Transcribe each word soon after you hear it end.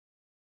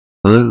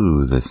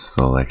Hello, this is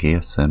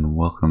Alexius, and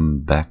welcome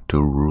back to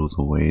Rule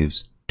the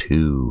Waves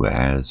 2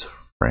 as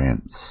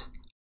France,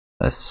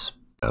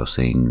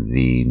 espousing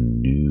the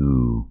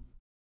new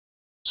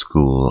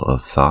school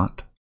of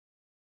thought.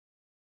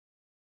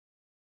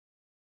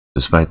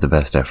 Despite the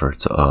best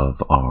efforts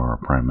of our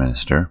Prime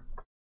Minister,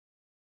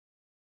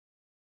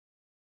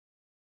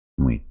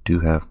 we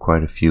do have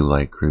quite a few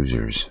light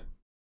cruisers.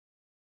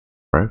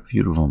 Quite a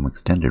few of them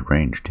extended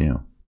range,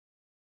 too.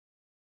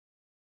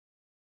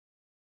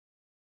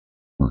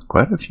 With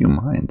quite a few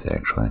mines,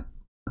 actually.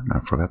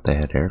 I forgot they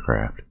had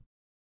aircraft.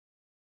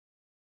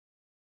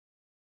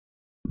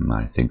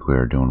 I think we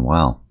are doing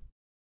well.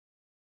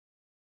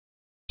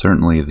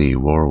 Certainly the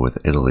war with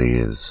Italy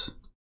is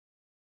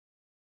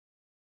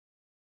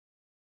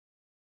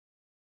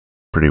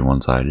pretty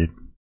one-sided.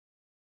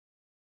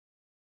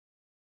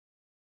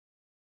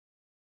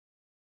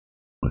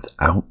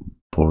 Without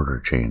border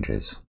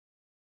changes.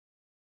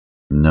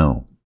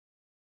 No.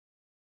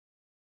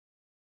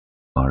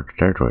 Large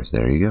territories,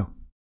 there you go.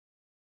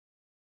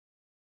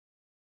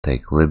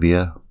 Take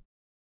Libya.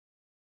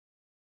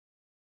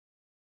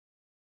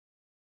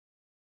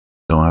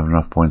 Don't have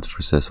enough points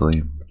for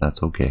Sicily, but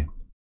that's okay.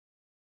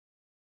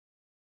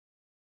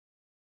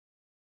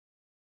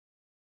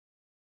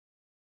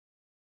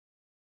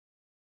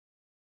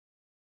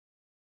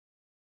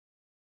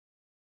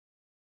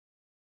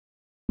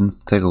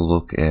 Let's take a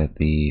look at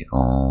the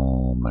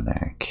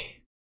almanac.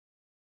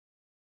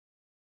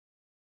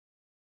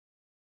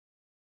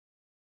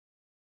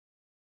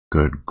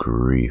 Good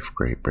grief,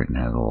 Great Britain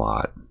has a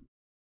lot.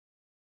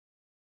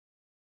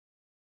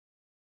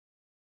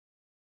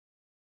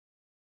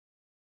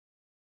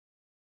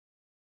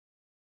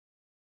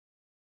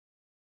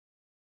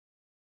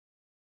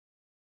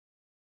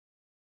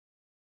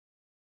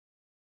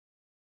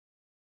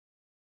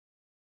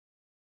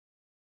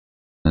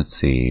 Let's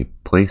see,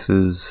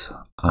 places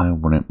I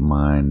wouldn't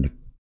mind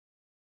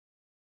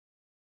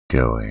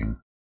going.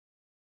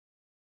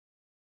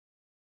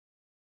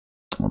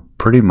 Well,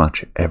 pretty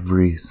much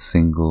every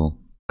single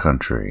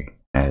country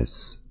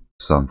has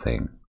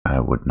something I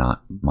would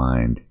not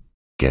mind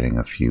getting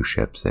a few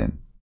ships in,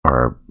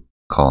 or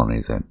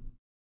colonies in.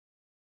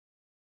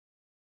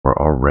 We're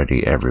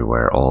already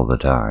everywhere all the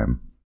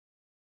time.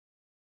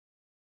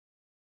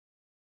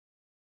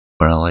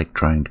 But I like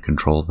trying to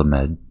control the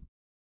Med.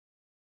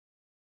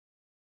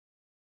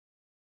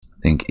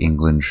 I think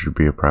England should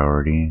be a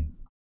priority.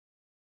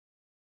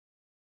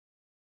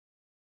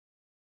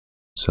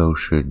 So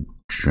should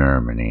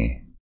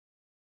Germany.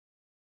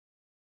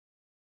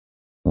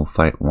 We'll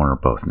fight one or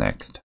both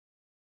next.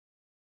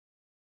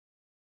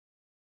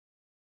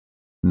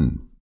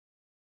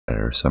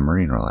 Better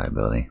submarine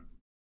reliability.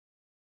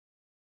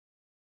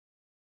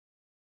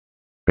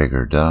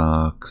 Bigger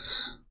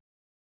docks.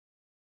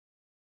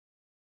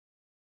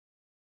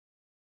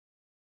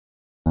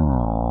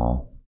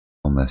 Oh,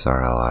 we'll miss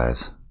our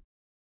allies.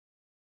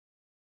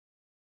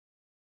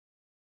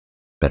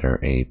 Better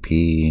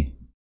AP.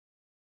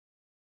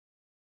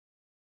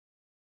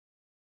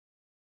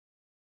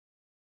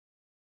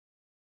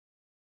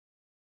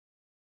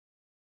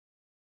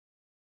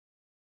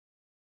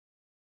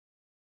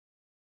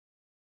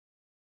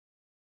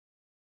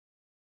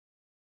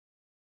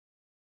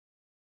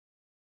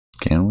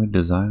 Can we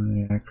design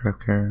an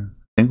aircraft carrier?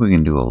 I think we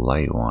can do a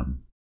light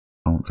one.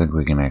 I don't think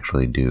we can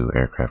actually do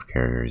aircraft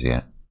carriers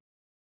yet.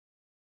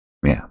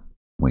 Yeah,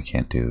 we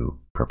can't do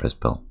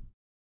purpose-built.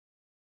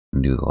 We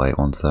can do the light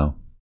ones though.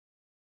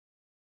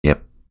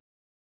 Yep.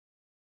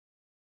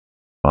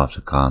 I'll have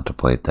to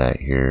contemplate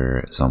that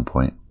here at some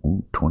point.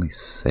 Ooh,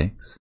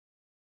 26?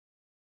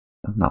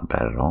 That's not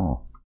bad at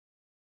all.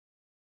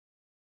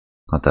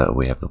 Not that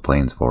we have the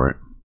planes for it.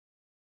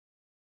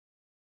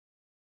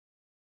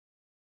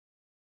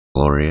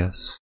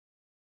 Glorious.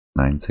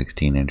 9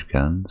 16-inch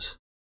guns.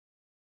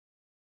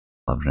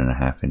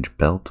 11.5-inch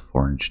belt,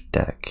 4-inch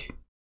deck.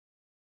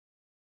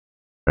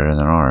 Better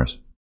than ours.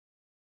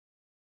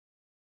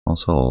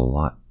 Also a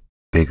lot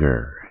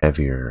bigger,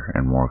 heavier,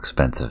 and more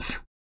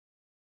expensive.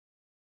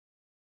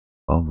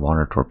 12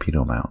 water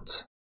torpedo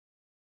mounts.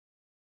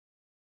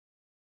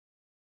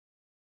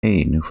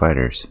 Hey, new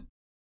fighters.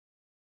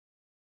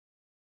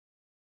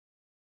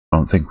 I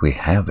don't think we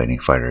have any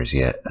fighters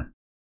yet.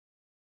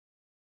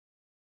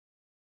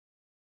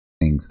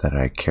 Things that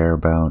I care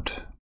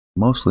about,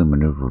 mostly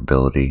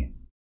maneuverability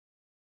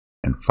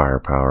and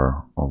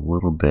firepower, a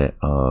little bit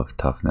of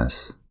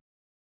toughness.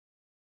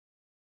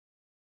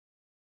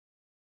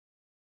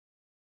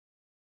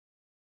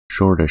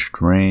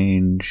 Shortest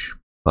range,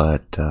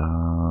 but I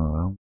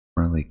don't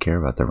really care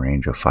about the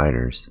range of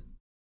fighters.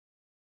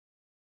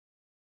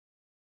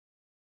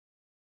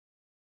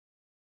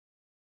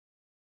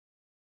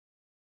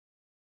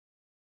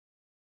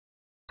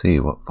 Let's see,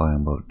 what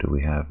flying boat do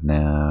we have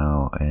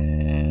now?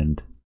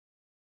 And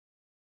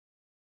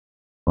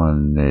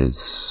one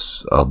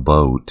is a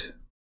boat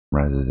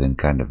rather than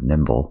kind of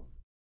nimble.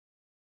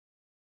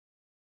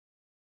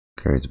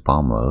 Carries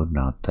bomb load,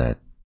 not that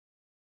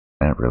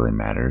that really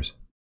matters.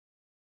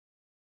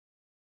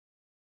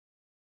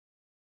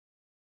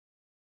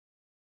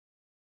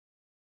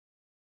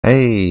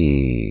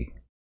 Hey!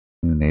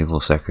 New Naval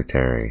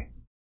Secretary.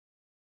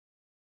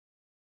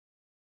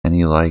 And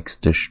he likes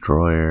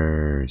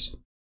destroyers.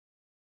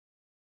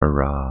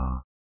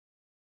 Hurrah.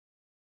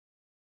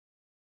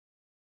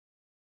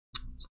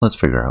 So let's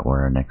figure out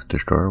where our next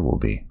destroyer will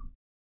be.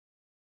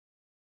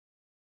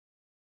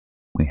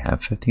 We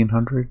have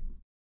 1,500?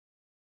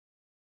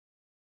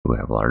 Do we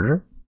have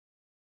larger?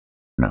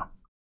 No.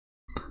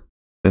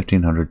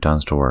 1,500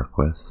 tons to work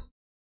with.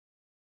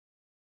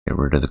 Get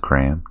rid of the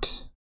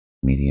cramped.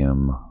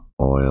 Medium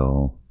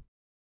oil.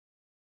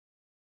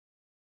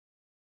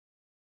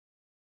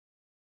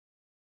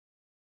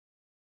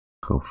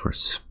 Go for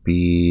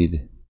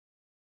speed.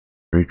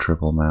 3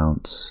 triple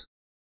mounts.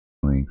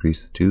 Can we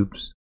increase the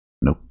tubes?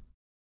 Nope.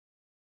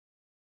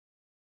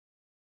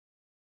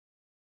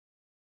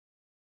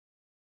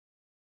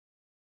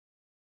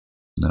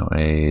 No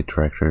AA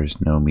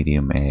directors, no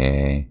medium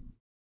AA.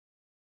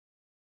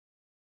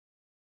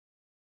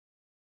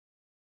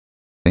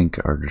 I think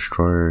our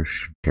destroyers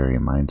should carry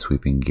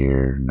minesweeping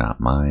gear, not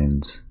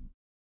mines.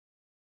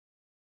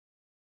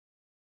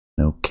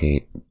 No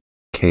K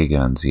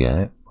guns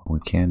yet. We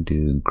can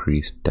do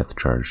increased depth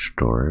charge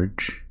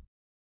storage.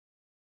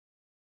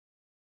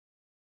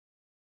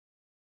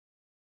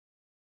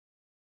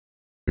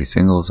 Three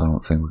singles, I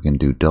don't think we can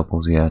do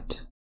doubles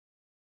yet.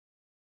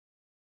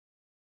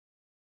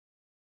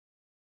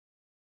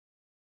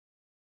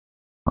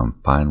 I'm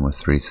fine with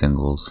 3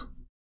 singles.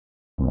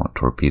 I want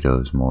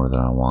torpedoes more than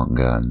I want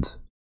guns.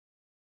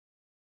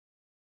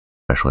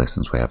 Especially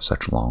since we have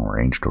such long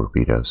range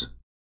torpedoes.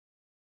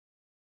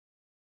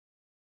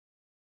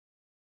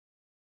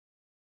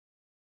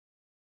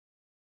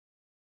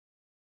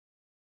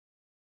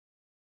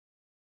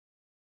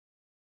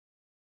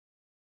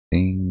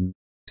 Things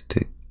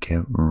to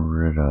get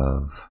rid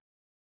of.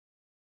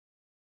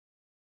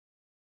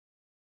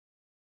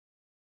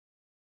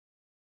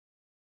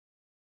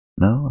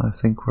 No, I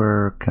think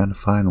we're kind of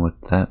fine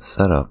with that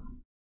setup.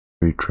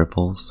 3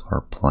 triples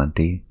are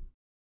plenty.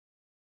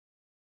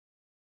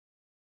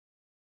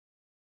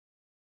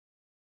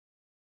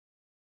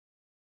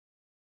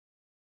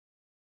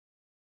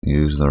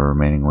 Use the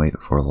remaining weight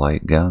for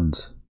light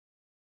guns.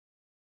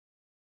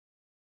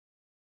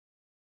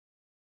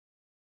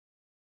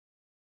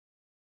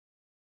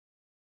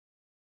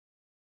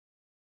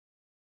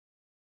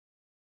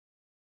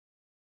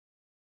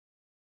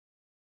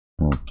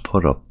 We'll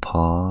put a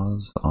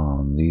pause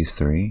on these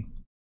 3.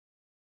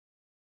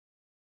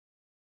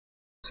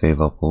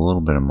 Save up a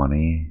little bit of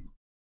money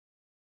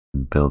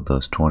and build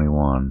those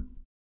 21.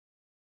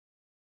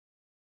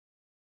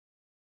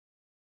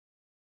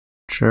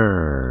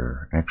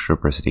 Sure, extra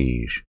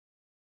prestige.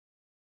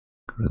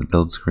 Go to the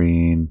build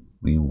screen.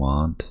 We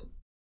want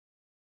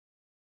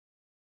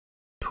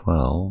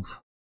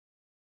 12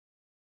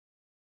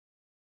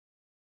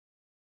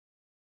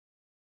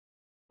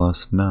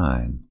 plus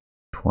 9.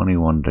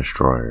 21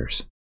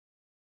 destroyers.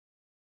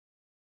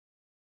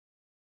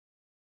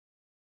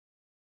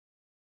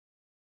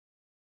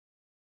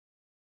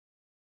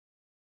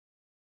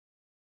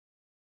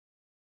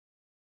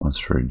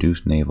 Wants to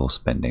reduce naval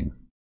spending.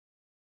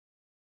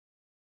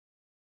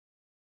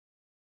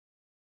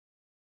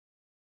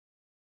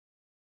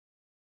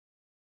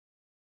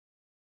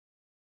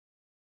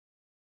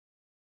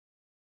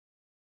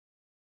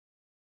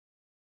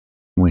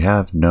 We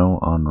have no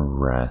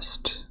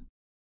unrest,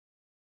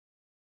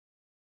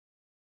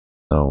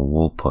 so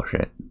we'll push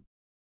it.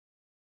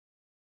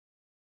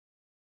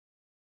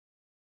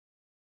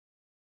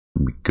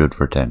 It'll be good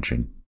for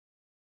tension.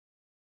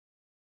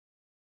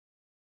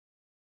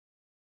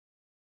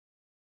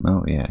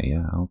 Oh yeah,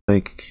 I'll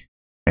take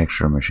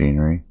extra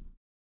machinery.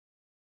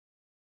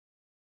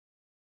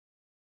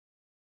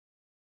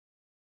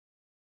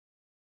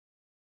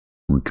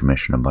 We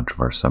commission a bunch of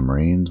our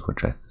submarines,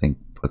 which I think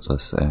puts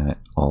us at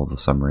all the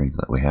submarines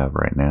that we have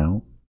right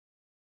now.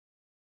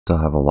 Still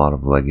have a lot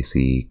of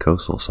legacy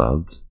coastal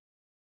subs.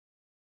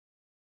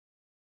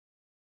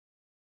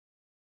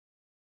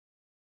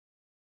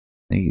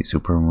 Hey,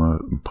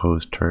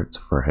 superimposed turrets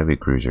for heavy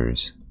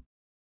cruisers.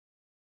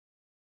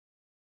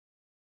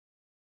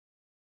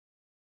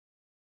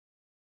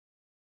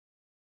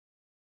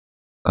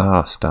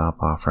 Oh,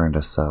 stop offering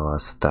to sell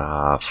us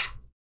stuff.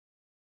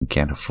 We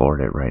can't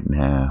afford it right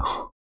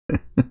now.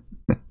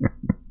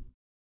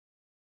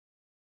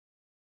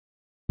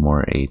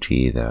 More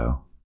HE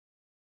though.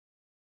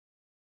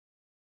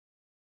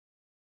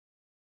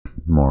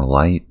 More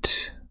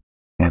light,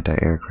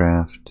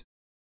 anti-aircraft.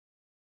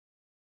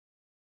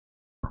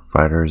 Our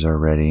fighters are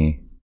ready.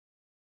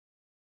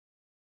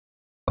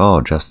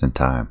 Oh, just in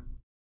time.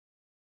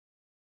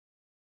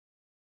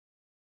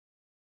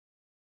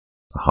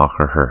 The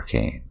Hawker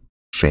Hurricane,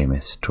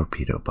 famous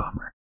torpedo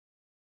bomber.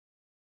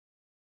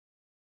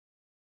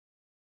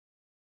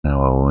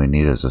 Now all we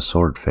need is a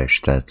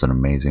swordfish that's an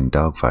amazing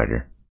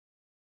dogfighter.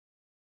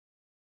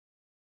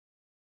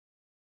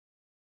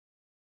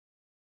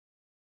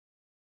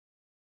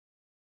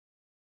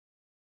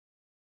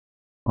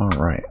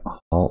 Alright,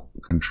 halt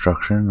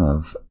construction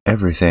of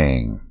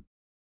everything.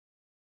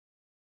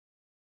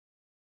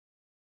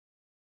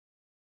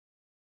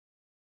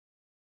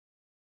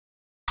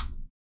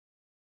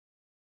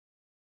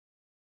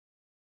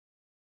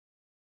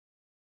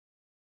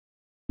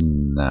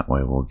 And that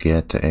way we'll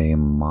get a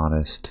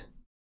modest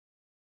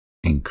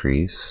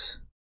increase.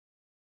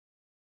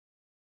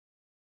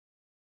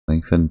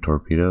 Lengthen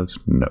torpedoes?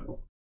 No.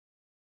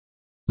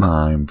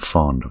 I'm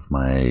fond of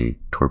my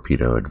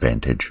torpedo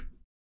advantage.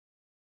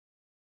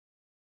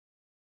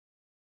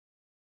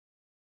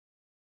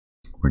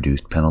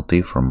 Reduced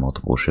penalty for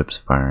multiple ships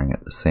firing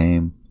at the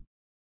same.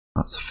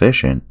 Not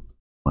sufficient?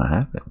 What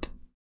happened?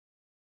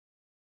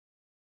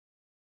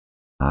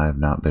 I've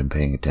not been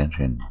paying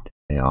attention. Are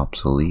they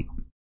obsolete?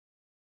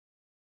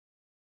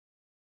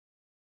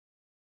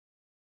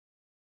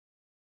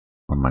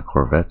 Or my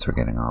corvettes are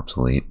getting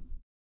obsolete.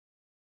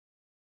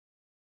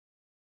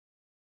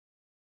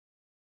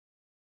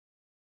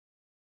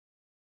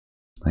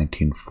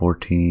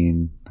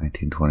 $1914,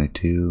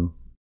 $1922.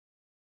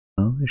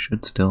 Well, they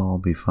should still all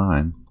be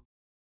fine.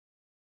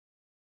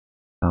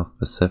 South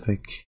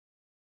Pacific.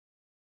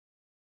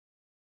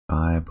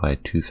 Buy by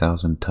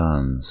 2,000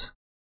 tons.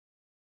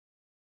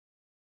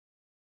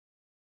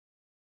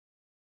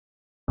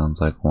 Sounds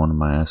like one of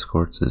my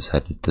escorts is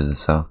headed to the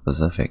South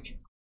Pacific.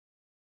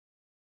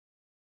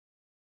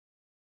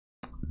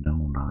 No,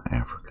 not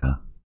Africa.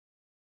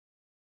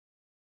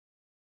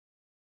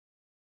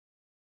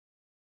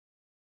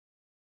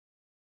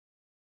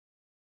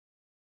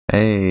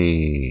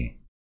 Hey,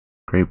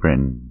 Great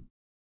Britain.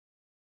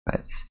 I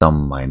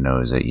thumb my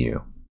nose at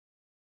you.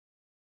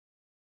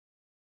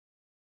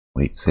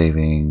 Weight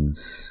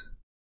savings.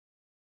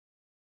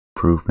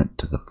 Improvement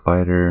to the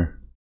fighter.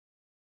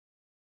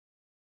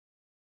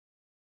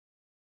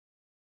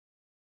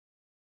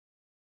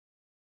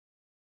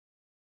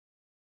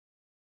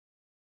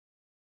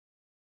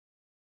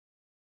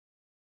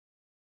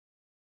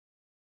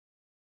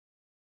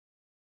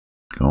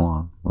 Go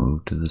on,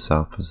 move to the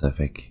South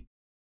Pacific.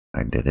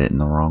 I did it in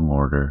the wrong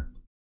order.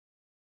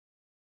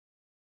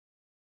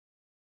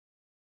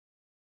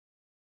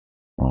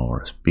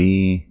 Walrus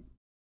B.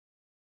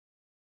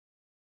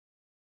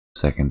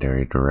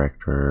 Secondary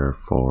director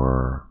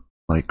for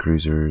light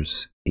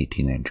cruisers,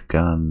 18-inch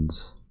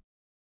guns.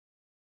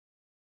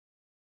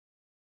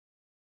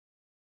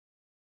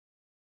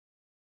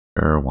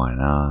 Sure, why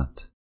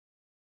not?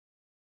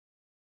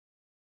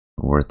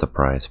 Worth the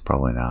price?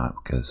 Probably not,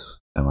 because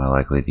am I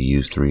likely to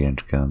use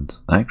 3-inch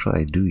guns?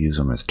 Actually, I do use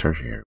them as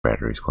tertiary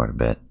batteries quite a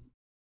bit.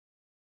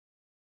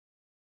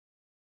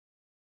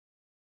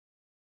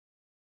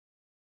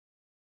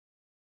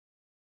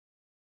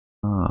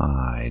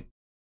 I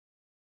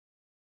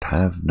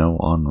have no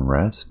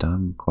unrest.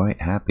 I'm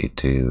quite happy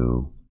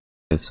to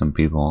get some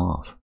people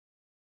off.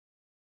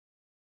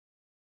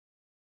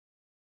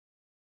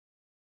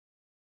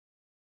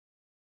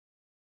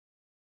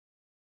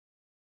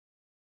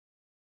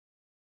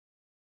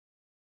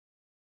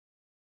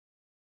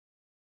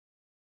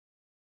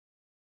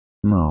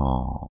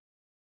 No.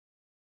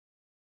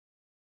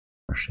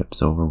 Our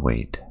ship's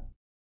overweight.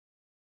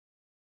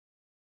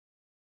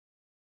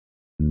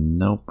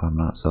 Nope, I'm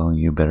not selling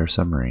you better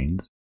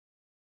submarines.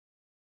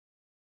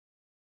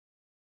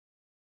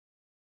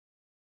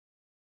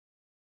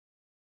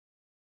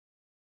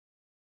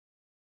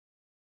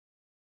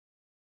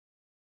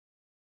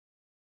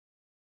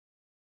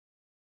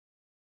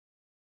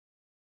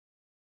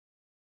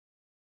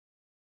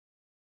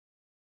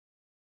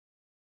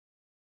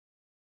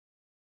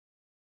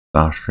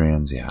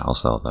 Austrians, yeah, I'll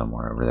sell them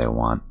wherever they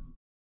want.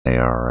 They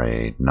are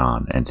a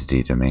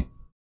non-entity to me.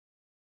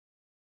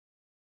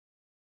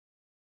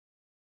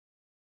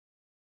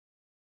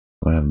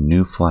 We have a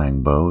new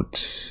flying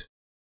boat.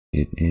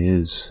 It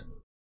is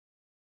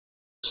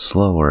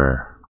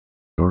slower,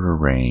 shorter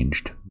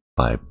ranged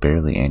by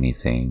barely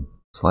anything,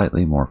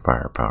 slightly more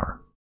firepower.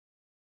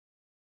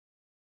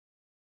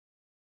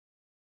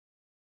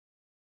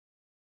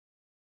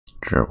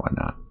 Sure, why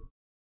not?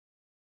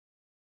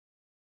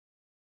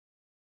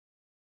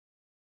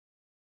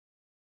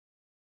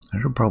 I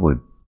should probably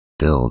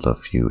build a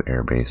few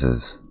air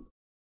bases.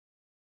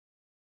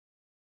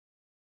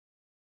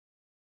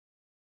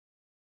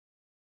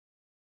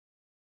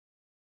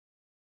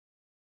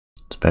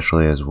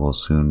 Especially as we'll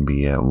soon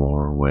be at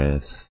war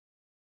with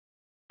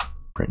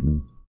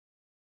Britain.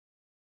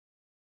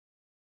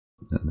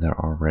 They're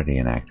already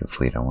an active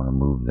fleet. I want to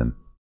move them.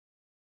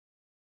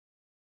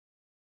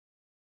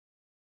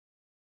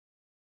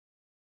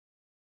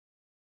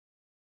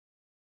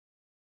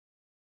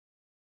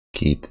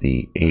 Keep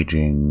the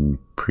aging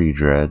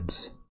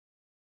pre-dreads.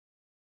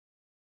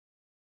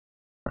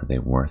 Are they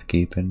worth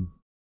keeping?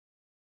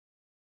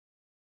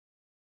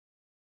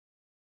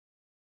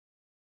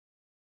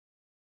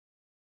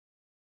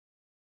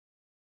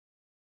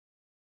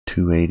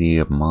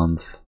 $280 a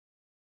month.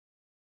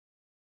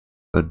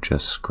 Could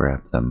just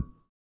scrap them.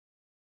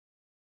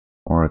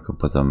 Or I could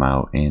put them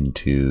out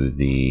into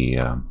the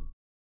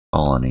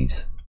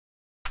colonies.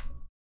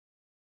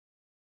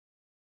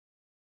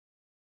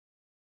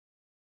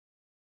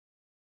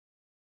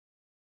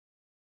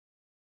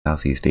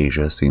 Southeast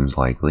Asia seems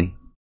likely.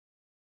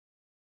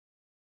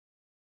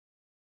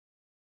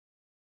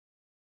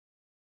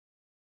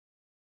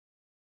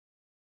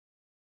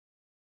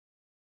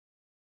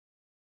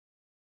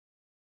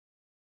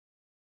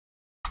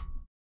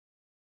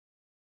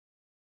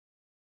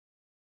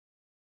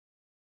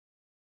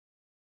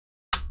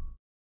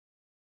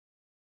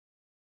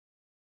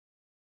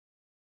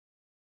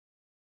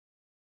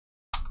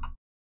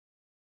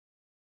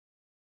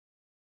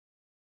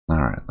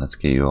 Alright, let's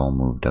get you all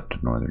moved up to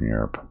Northern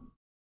Europe.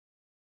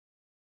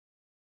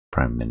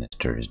 Prime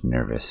Minister is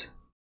nervous.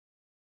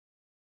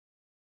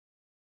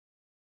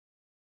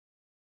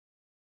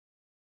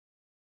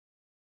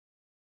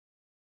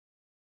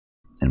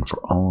 And for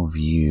all of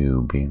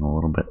you being a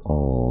little bit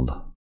old,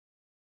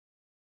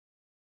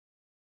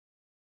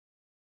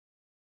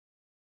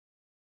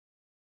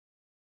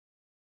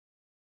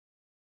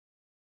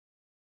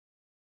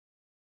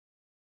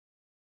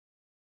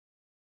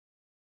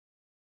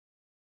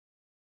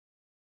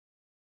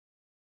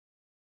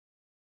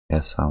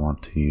 yes, I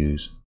want to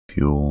use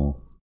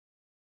fuel,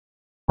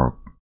 or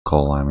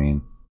coal, I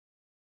mean.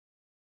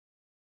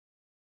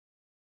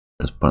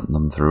 Just putting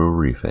them through a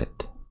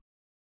refit.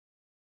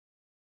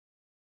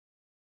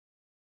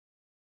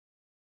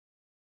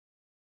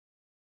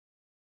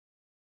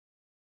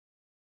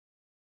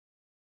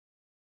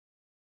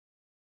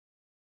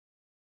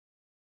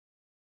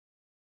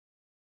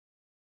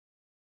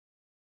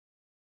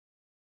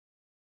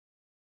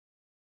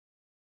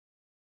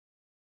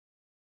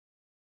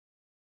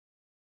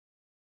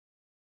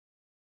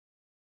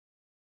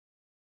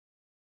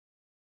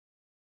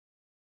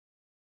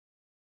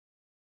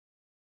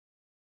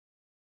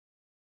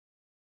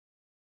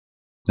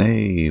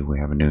 Hey, we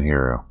have a new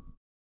hero.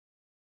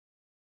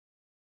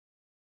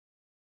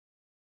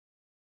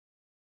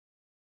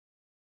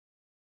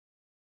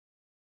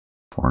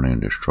 4 new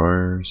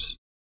destroyers.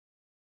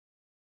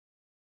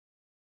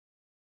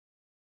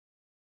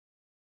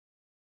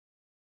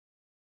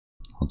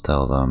 I'll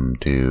tell them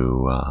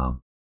to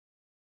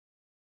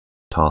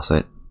toss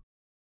it.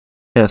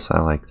 Yes, I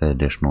like the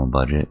additional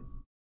budget,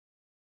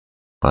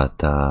 but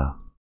the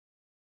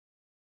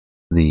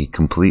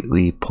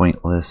completely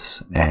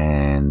pointless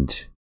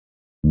and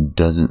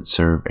doesn't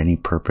serve any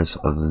purpose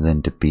other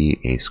than to be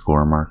a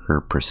score marker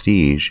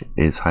prestige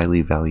is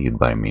highly valued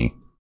by me.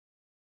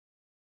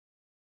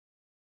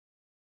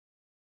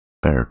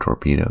 Better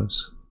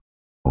torpedoes,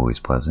 always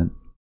pleasant.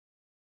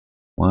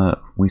 Well,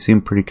 we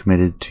seem pretty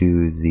committed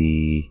to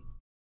the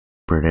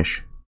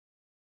British.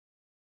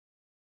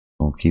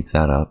 We'll keep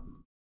that up.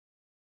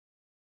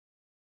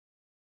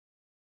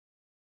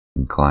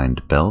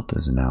 Inclined belt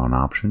is now an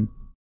option.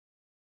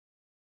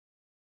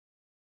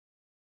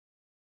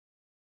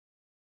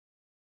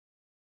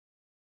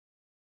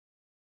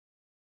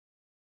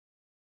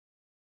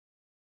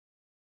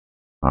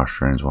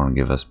 Austrians want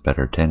to give us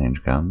better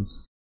 10-inch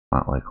guns.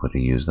 Not likely to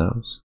use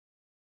those,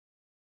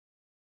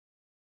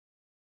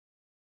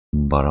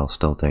 but I'll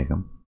still take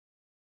them.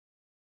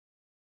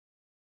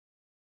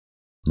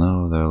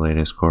 No, their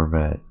latest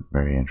Corvette.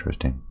 Very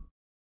interesting.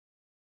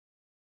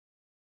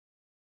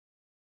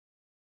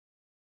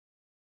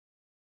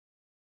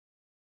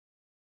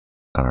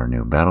 Got our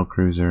new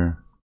battlecruiser.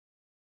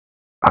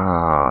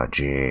 Ah,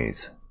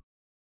 jeez.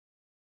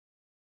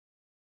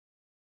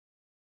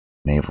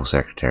 Naval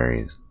Secretary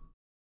is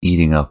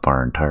eating up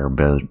our entire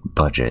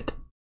budget.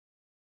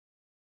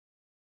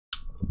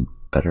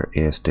 Better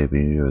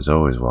ASW is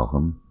always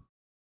welcome.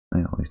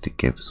 At least it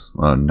gives...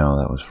 Oh, no,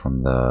 that was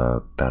from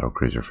the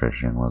battlecruiser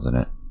fishing, wasn't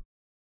it?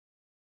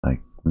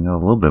 Like, we got a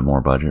little bit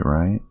more budget,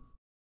 right?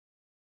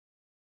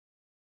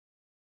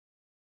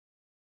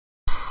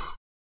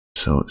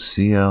 So,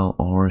 CL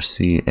or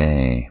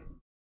CA?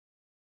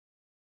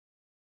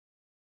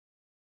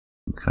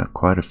 We've got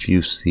quite a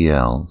few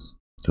CLs.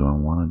 Do I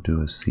want to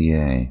do a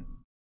CA?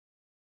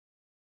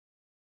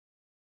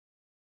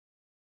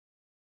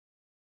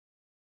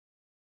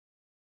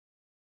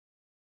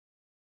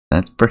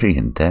 That's pretty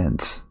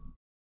intense.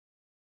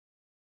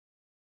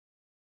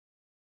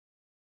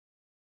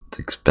 It's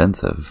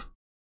expensive.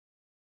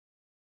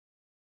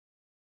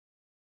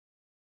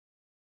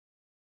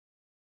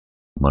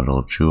 But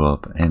it'll chew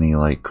up any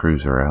light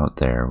cruiser out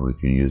there. We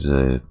can use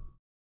a...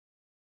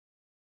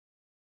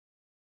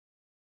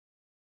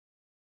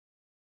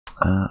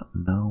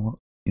 no.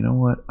 You know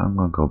what? I'm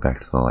gonna go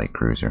back to the light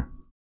cruiser.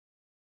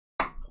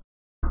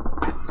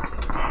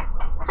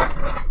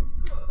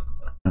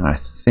 And I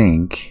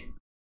think...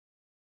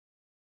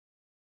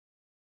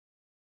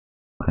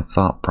 my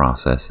thought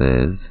process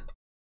is,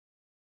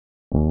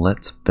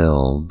 let's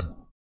build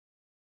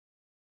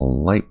a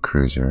light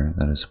cruiser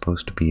that is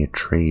supposed to be a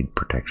trade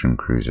protection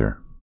cruiser.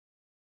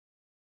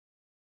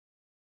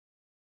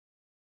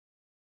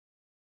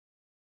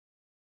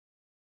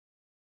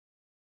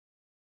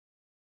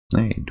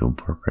 Hey, dual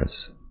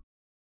purpose.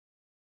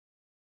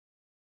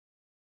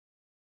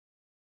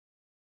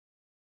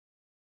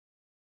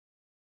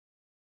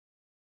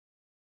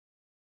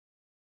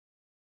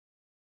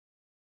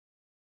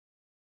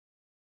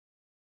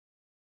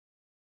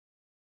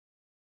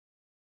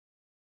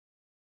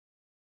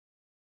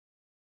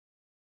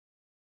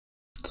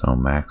 So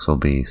max will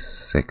be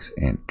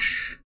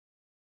 6-inch.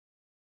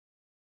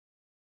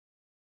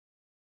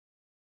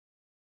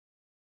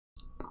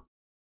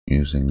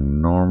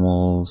 Using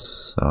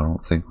normals, I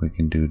don't think we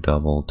can do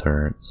double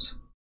turrets.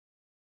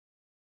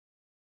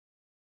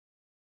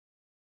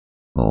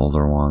 The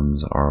older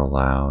ones are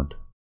allowed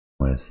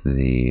with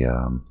the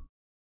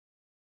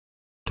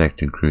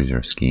protected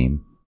cruiser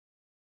scheme.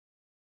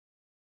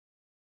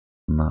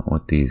 Not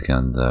with these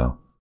guns, though.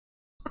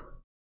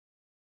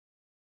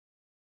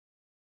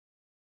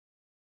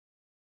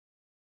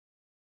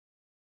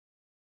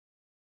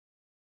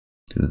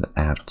 Do the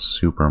aft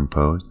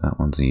superimpose. That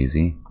one's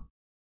easy.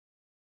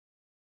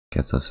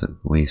 Gets us at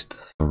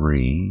least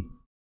 3.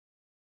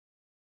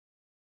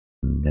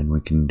 And then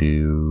we can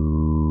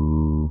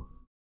do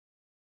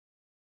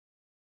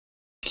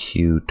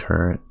Q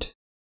turret.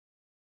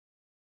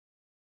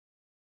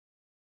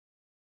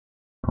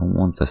 I don't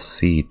want the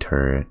C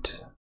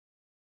turret.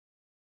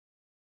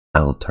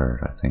 L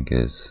turret, I think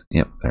is.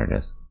 Yep, there it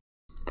is.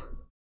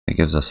 It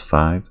gives us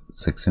 5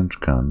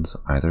 6-inch guns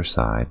either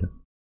side.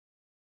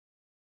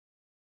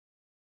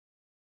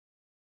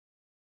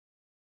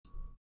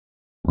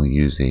 We'll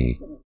use a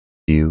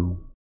Q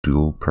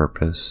dual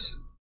purpose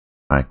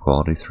high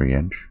quality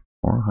 3-inch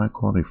or high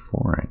quality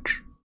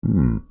 4-inch.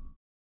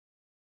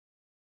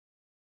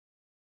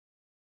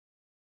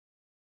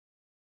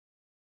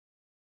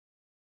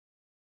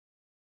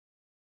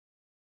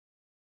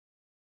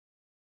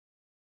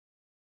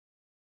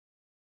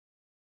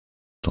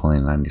 It's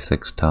only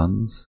 96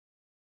 tons.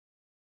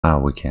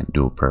 We can't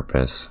dual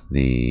purpose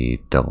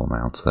the double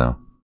mounts though.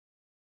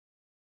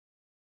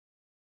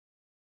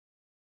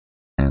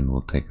 And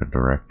we'll take a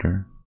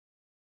director.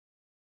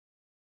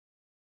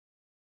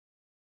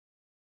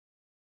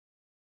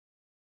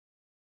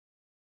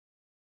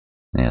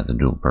 Yeah, the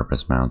dual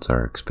purpose mounts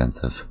are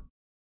expensive.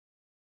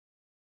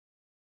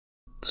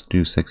 Let's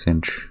do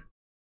 6-inch.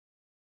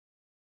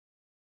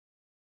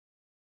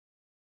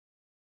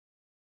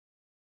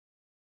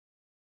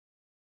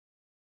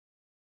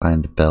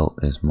 Bind belt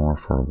is more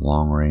for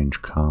long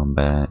range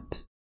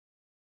combat.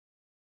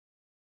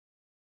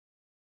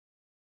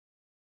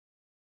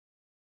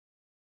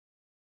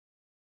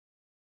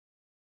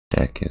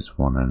 Deck is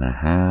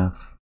 1.5.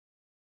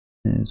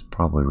 Is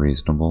probably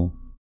reasonable.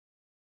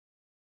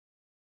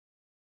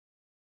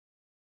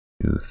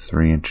 Do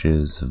 3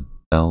 inches of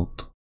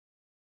belt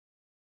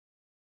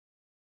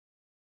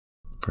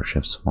for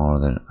ships smaller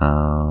than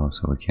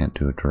so we can't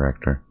do a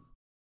director.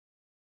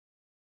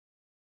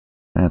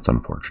 That's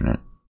unfortunate.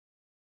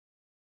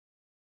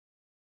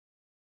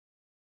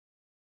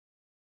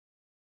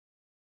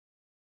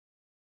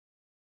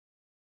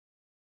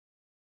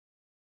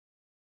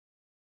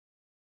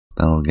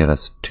 That'll get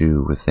us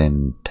to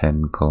within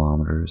 10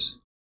 kilometers.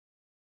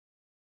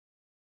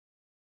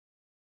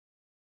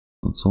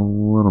 It's a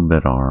little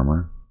bit of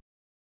armor.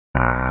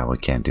 We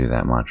can't do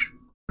that much.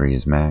 3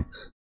 is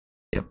max.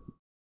 Yep.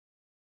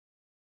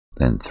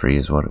 Then 3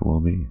 is what it will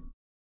be.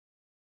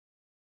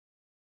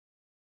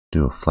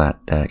 Do a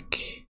flat deck.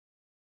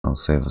 That'll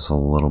save us a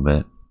little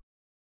bit.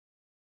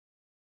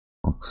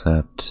 I'll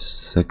accept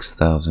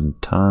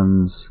 6,000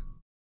 tons.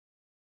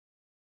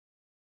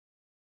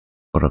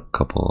 Put a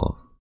couple of...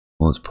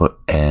 Let's put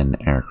an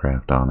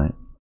aircraft on it.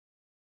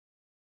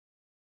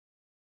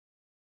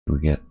 Do we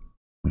get...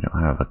 We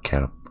don't have a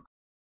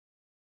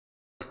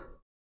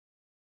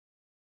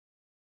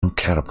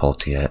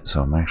catapult yet,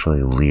 so I'm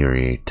actually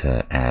leery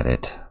to add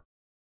it.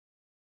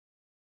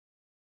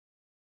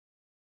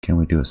 Can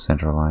we do a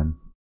center line?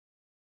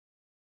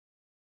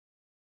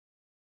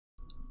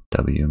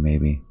 W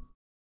maybe?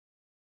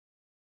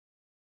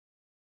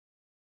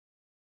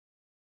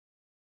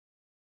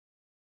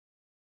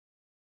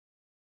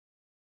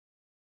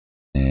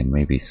 And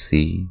maybe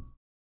C.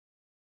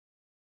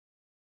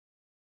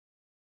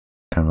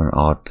 Kind of an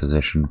odd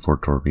position for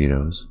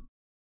torpedoes.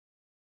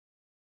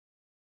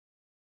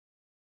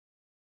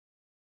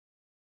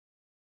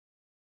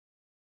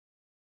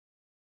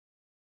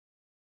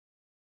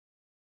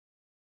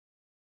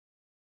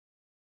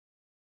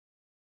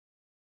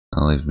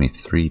 That leaves me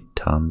 3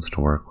 tons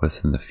to work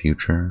with in the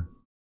future.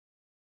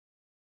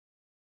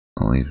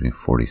 That leaves me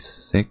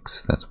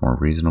 46. That's more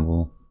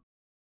reasonable.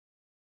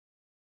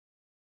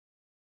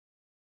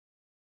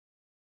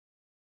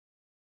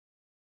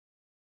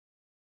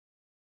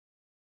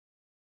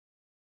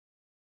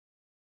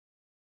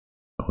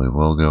 We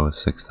will go with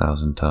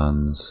 6,000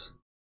 tons.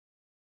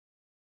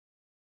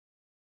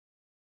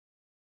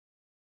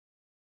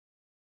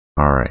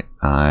 Alright,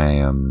 I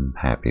am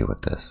happy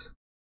with this.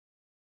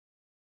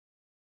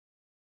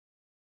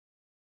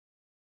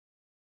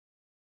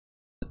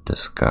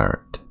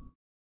 Discard.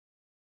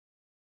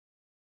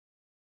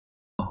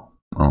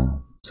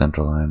 Oh,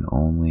 center line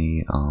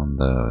only on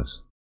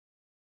those.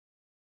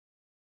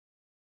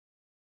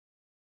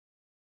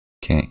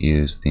 Can't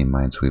use the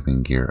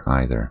minesweeping gear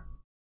either.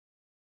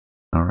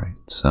 Alright,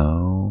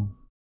 so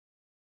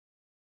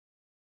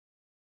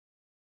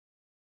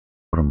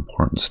put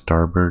important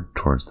starboard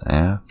towards the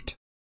aft.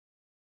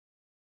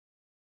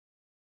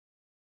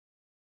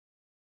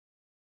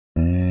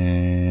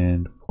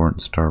 And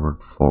important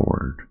starboard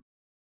forward.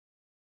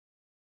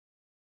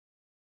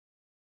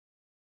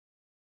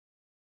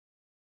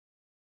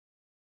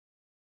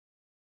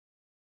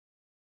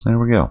 There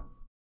we go.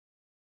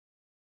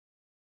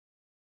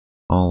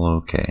 All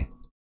okay.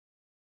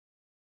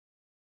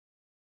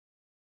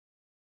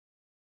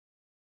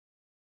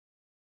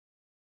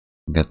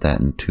 We'll get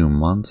that in 2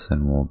 months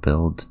and we'll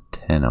build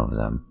 10 of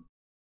them.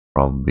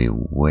 Probably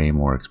way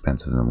more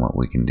expensive than what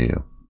we can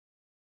do.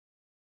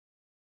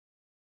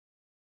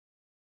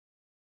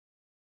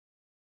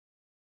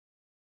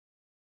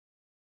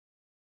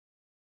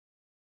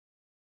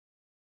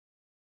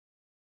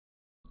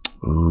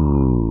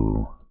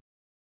 Ooh.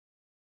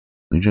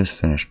 We just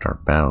finished our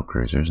battle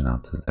cruisers,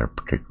 not that they're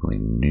particularly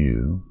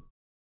new.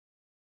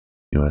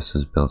 US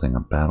is building a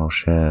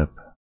battleship.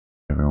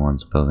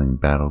 Everyone's building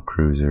battle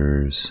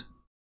cruisers.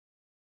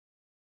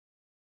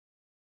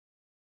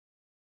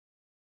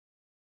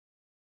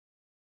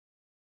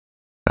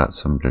 Got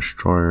some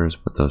destroyers,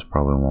 but those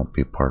probably won't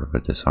be part of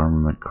a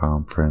disarmament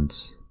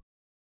conference.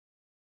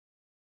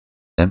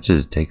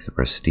 Tempted to take the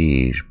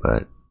prestige,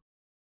 but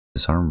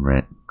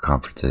disarmament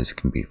conferences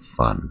can be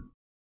fun.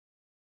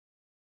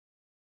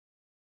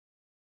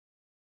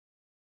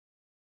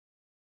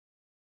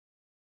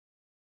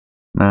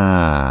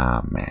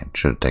 Ah, man,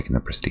 should have taken the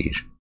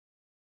prestige.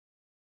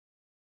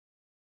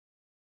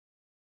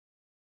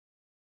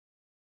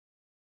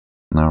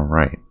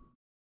 Alright,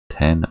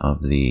 10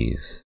 of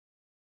these.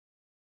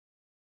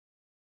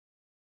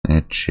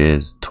 Which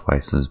is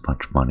twice as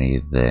much money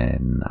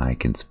than I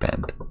can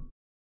spend.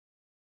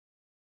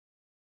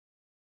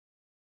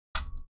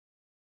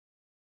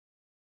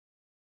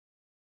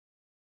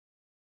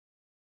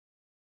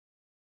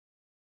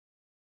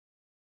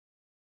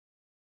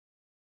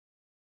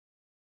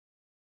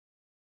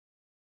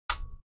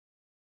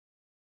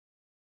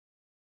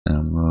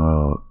 And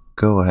we'll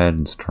go ahead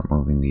and start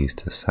moving these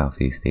to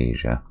Southeast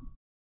Asia.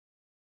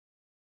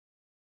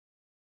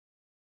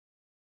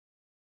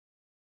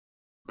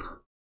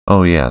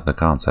 Oh yeah, the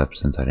concept,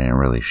 since I didn't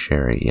really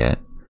share it yet.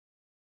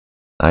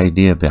 The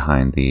idea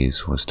behind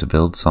these was to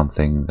build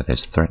something that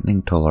is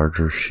threatening to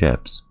larger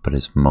ships, but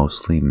is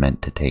mostly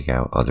meant to take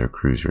out other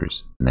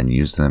cruisers, and then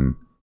use them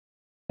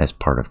as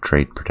part of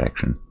trade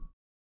protection,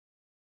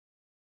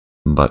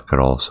 but could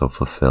also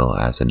fulfill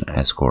as an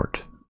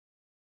escort.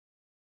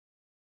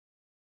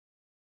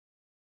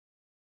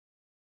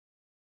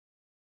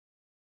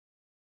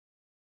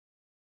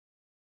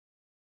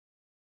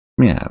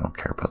 Yeah, I don't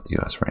care about the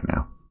US right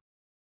now.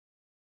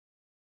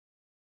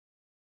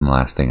 The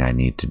last thing I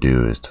need to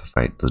do is to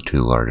fight the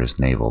two largest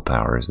naval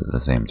powers at the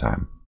same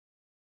time.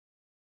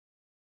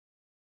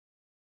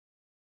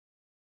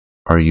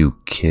 Are you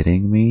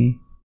kidding me?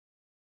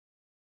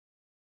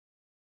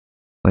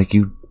 Like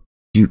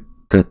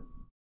that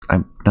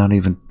I'm not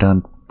even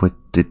done with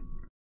it.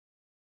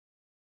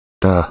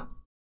 Duh.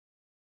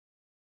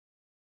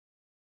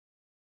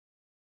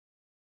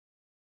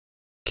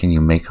 Can you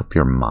make up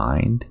your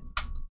mind?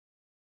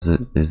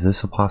 Is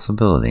this a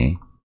possibility?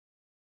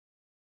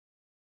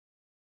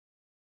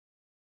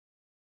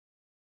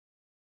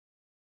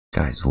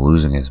 Guy's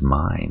losing his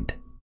mind.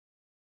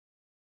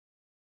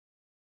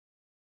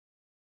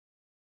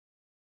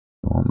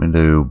 You want me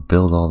to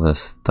build all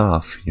this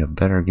stuff? You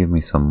better give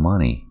me some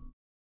money.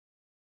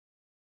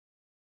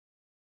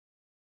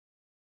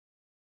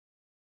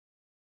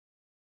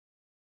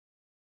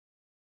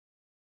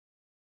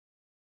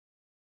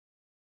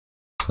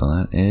 So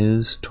that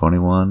is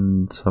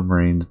 21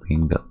 submarines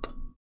being built.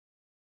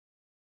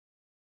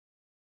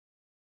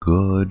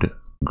 Good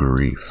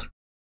grief.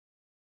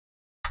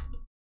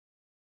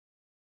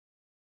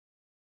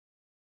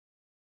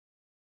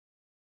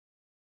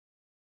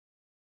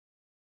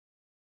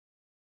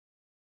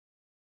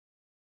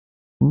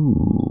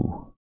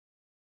 Ooh.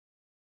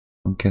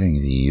 I'm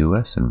getting the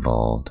US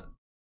involved.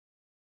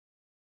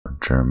 Or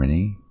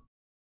Germany.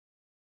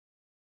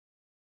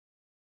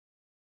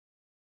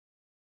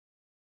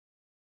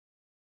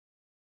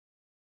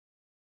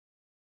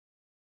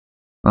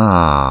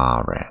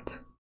 Ah, rat.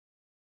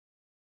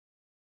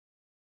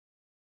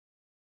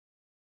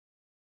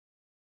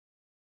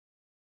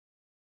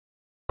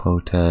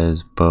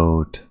 Potez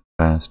boat,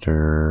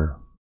 faster,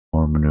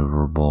 more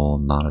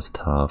maneuverable, not as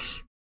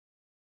tough,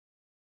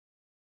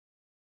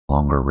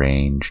 longer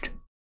ranged.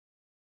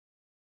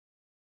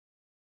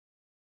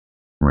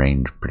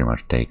 Range pretty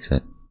much takes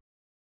it.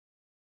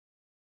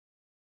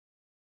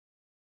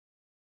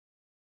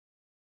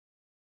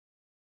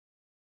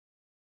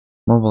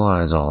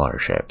 Mobilize all our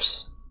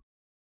ships.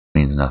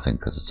 Means nothing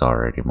because it's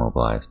already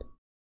mobilized.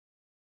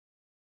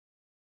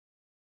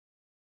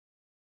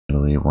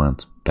 Italy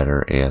wants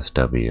better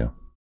ASW.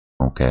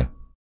 Okay.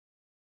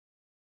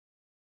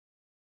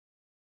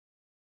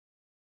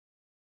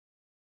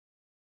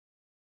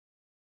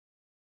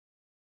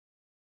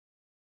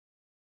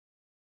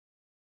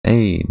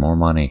 Hey, more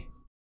money.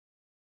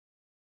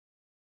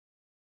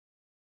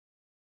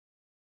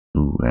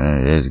 Ooh,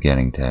 and it is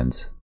getting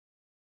tense.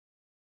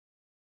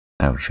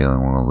 I have a feeling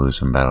we're going to lose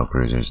some battle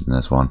cruisers in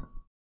this one.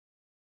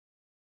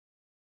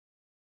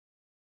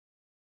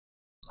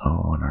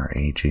 Oh, and our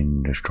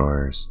aging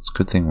destroyers. It's a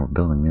good thing we're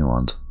building new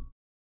ones.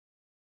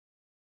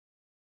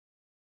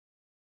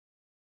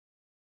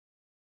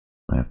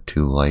 I have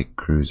 2 light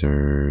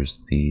cruisers.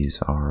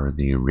 These are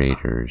the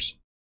raiders.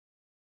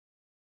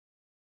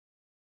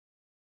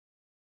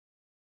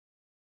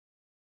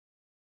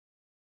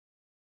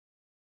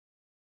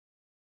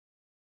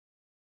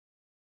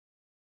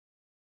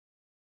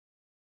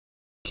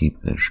 keep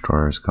the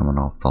destroyers coming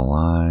off the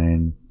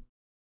line.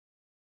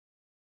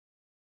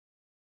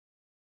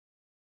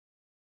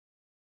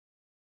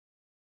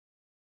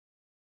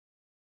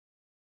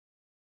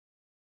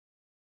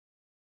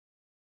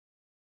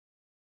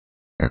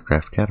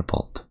 Aircraft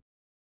catapult.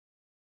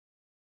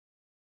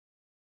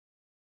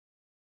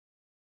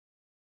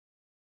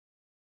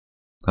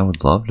 I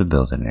would love to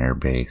build an air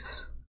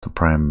base.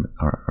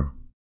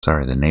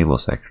 The Naval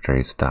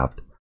Secretary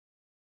stopped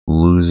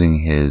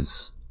losing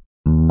his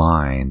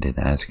mind and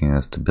asking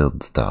us to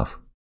build stuff.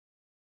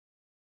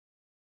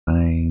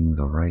 Buying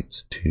the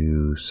rights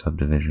to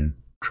subdivision,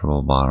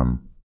 triple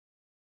bottom.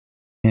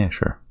 Yeah,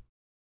 sure.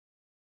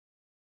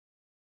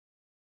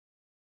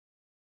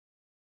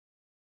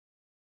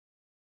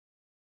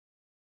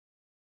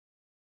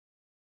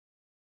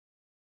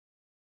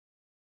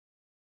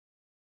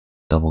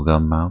 Double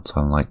gun mounts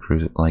on light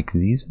cruiser. Like,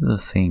 these are the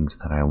things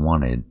that I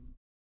wanted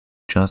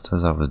just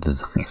as I was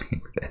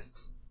designing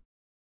this.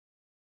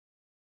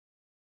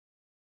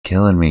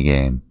 Killing me,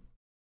 game.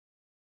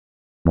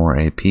 More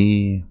AP,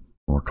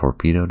 more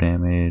torpedo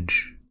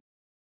damage,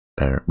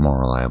 better,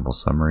 more reliable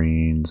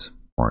submarines,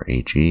 more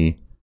HE.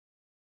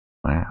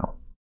 Wow.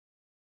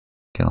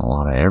 Getting a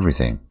lot of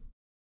everything.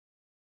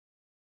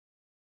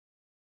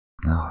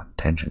 Oh,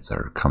 tensions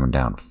are coming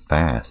down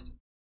fast.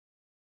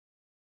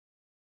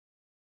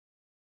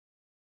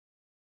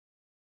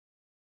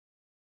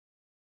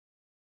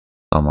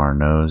 Thumb our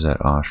nose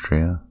at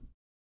Austria.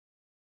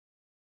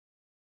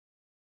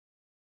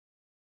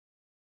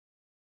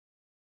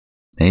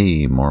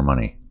 Hey, more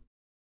money.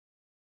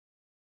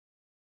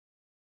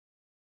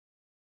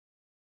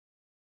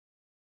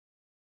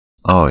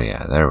 Oh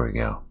yeah, there we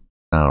go.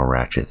 That'll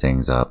ratchet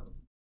things up.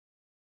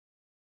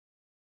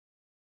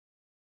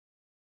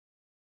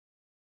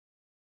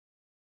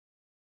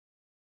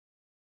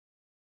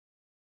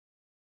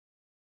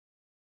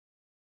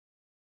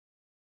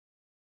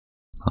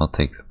 I'll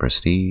take the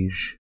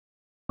prestige.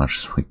 Much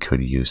as we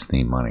could use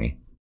the money.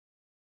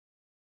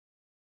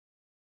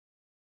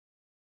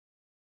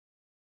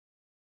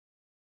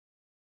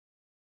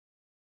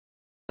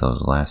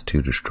 Those last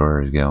two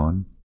destroyers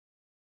going.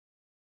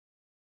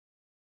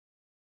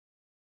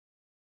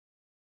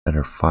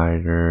 Better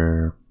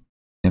fighter,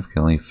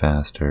 significantly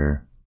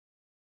faster,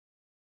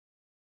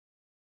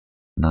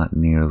 not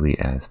nearly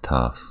as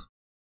tough.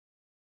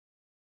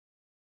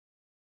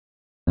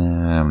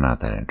 I'm not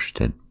that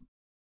interested.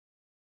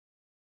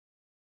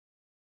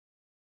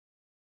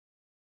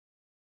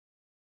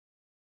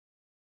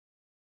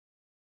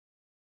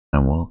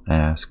 And we'll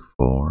ask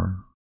for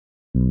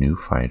new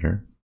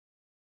fighter.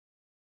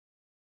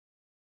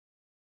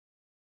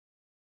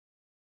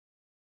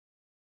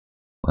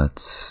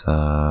 Let's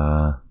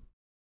go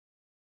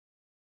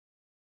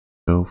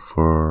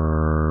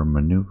for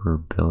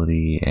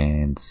maneuverability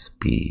and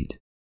speed.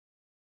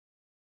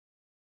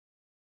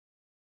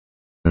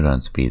 Put on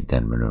speed,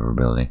 then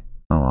maneuverability.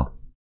 Oh well.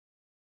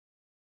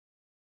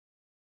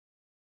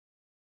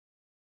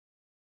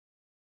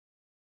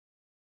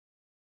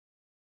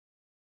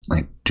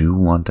 I do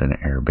want an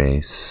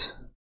airbase.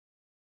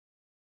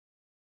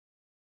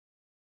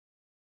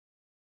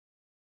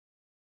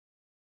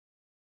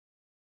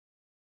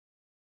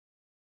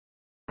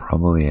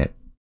 Probably at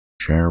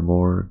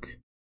Cherbourg.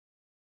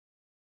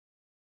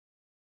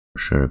 Or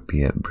should it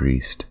be at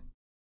Brest?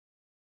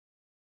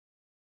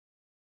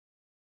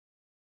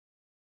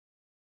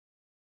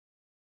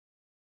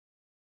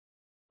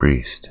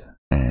 Brest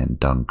and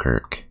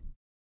Dunkirk.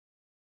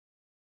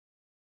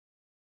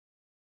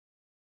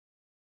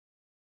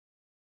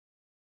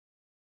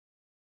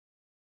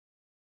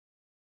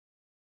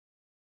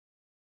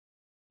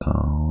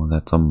 So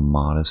that's a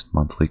modest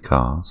monthly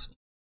cost.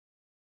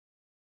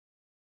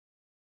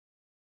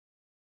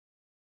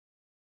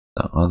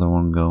 The other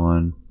one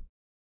going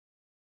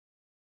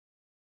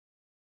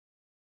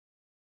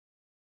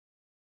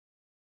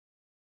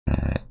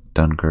at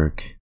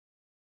Dunkirk.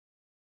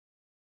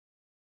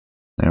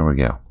 There we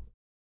go.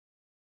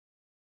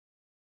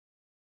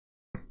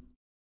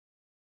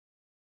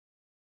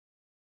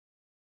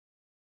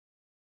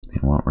 They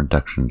want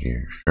reduction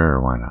gear. Sure,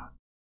 why not?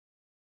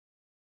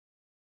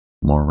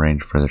 More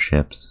range for the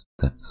ships.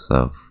 That's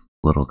of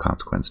little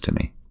consequence to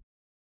me.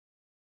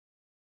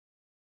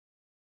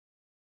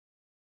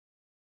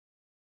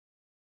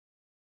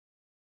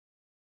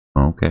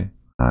 Okay,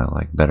 I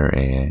like better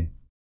AA.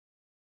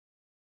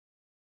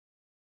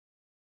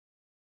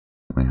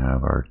 We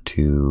have our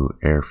two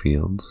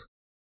airfields.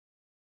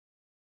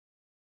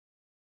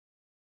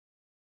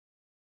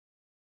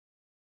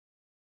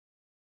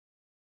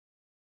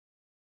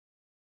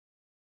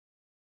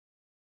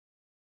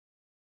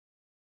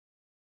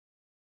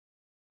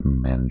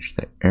 Manage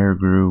the air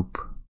group.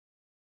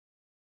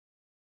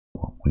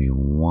 What we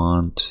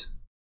want.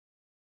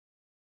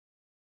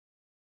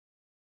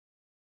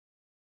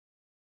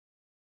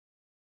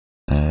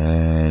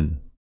 Add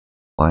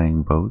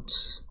flying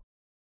boats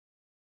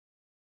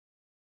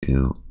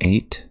to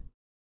 8.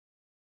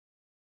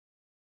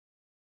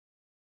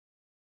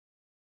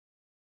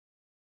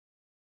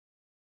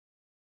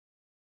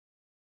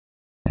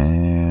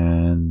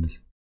 And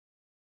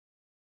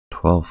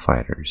 12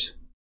 fighters.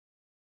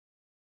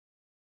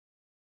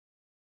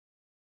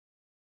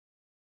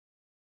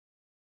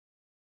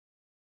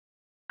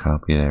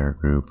 Copy their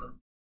group,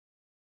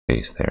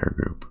 paste their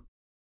group.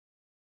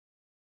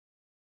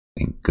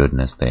 Thank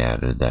goodness they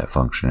added that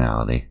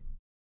functionality.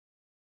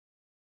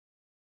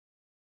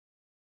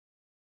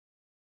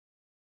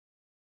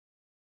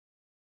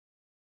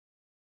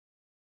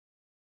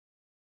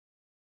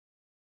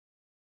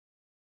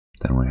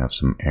 Then we have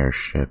some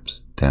airships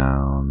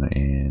down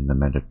in the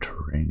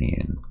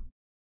Mediterranean.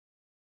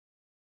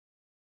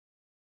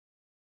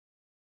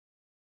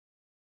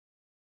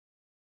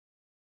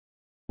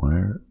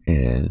 Where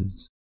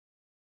is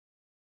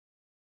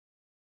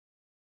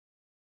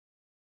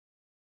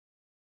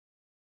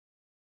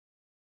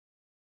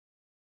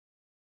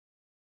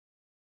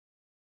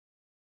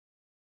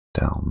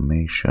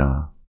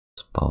Dalmatia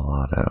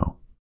Spalato?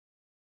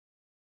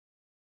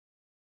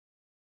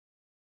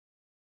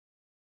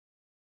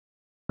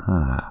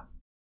 Ah.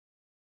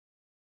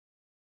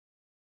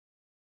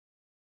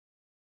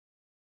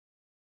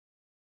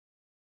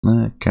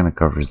 That kind of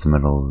covers the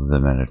middle of the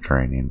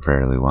Mediterranean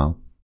fairly well.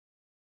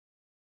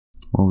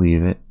 We'll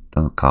leave it.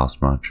 Doesn't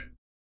cost much.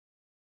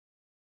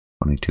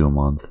 22 a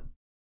month.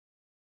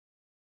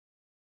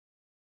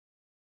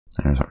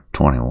 There's our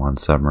 21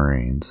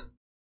 submarines.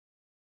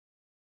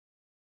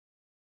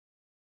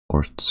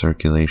 Forced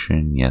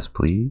circulation, yes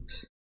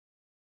please.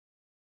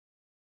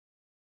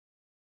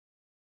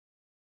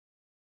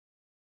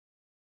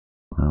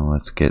 Well,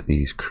 let's get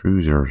these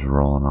cruisers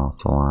rolling off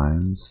the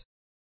lines.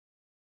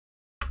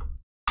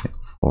 Get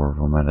 4 of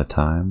them at a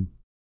time.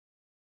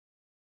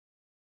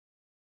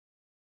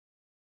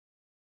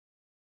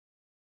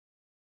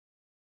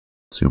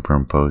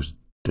 Superimposed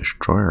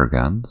destroyer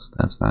guns,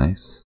 that's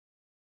nice.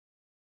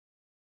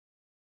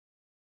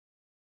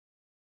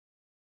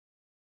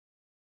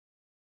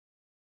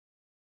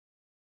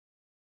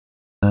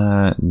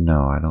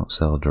 No, I don't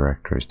sell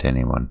directors to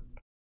anyone.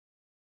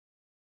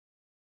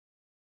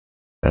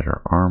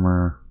 Better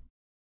armor.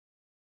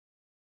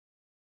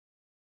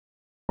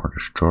 More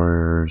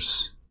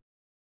destroyers.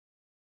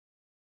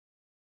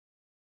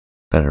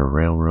 Better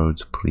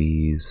railroads,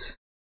 please.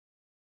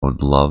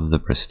 Would love the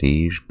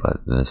prestige,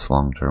 but this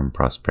long-term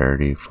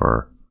prosperity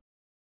for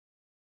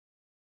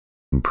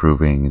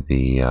improving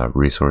the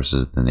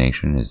resources of the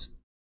nation is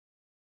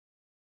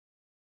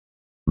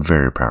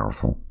very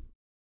powerful.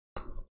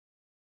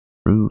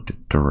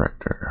 Route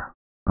director.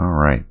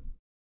 Alright.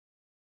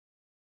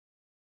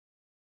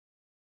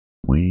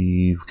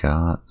 We've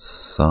got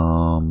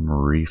some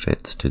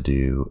refits to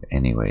do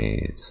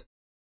anyways.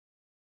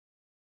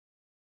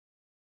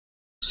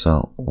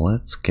 So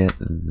let's get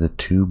the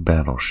 2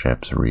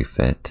 battleships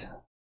refit.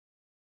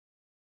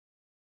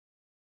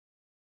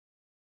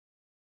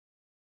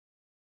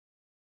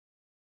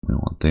 We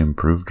want the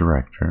improved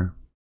director,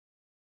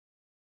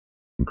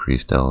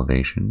 increased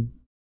elevation,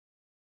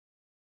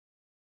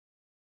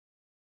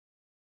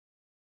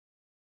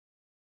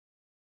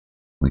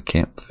 we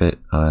can't fit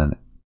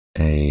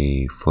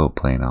a float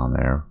plane on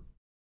there,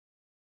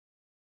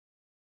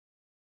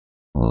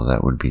 although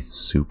that would be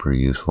super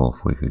useful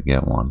if we could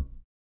get one.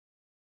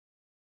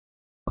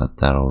 But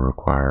that'll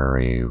require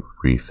a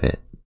refit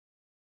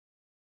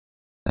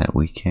that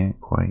we can't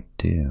quite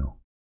do.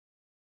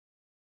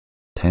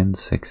 10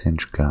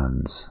 6-inch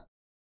guns.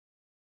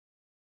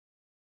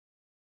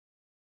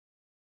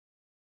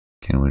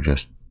 Can we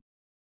just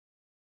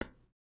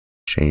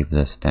shave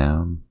this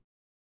down?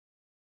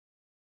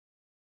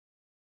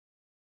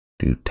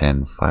 Do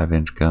 10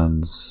 5-inch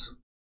guns.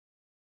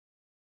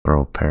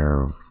 Throw a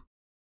pair of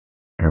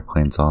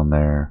airplanes on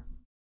there.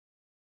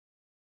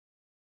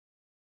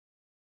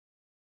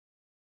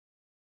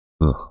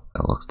 Ugh,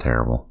 that looks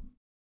terrible.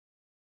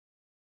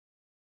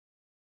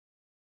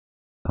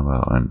 How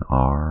about an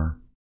R?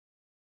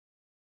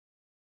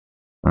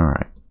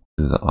 Alright,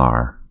 do the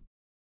R.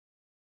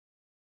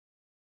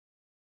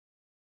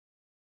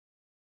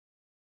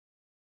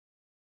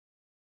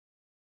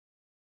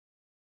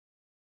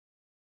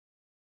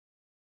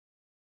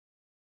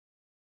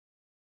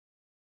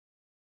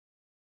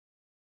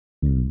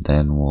 And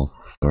then we'll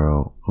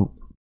throw,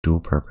 dual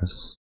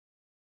purpose.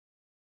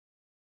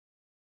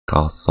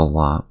 Costs a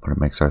lot, but it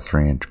makes our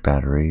 3-inch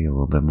battery a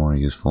little bit more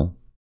useful.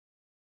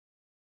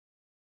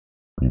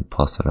 We can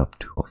plus it up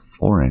to a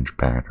 4-inch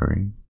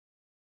battery.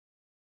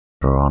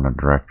 Throw on a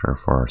director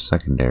for our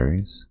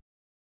secondaries.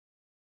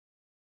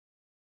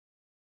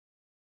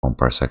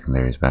 Bump our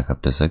secondaries back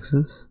up to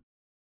 6s.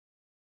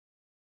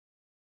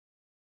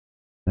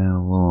 And a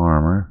little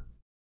armor.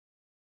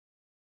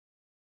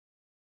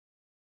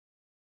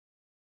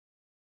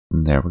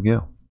 And there we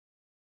go.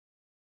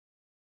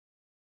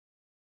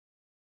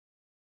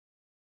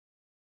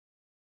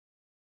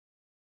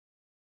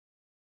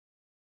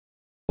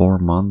 Four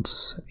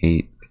months,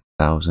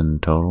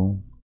 8,000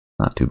 total.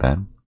 Not too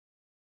bad.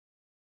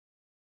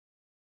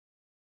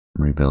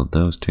 Rebuild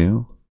those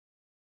 2.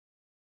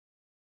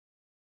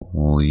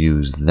 We'll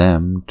use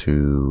them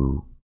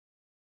to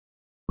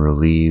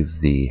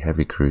relieve the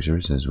heavy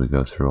cruisers as we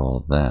go through all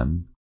of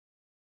them.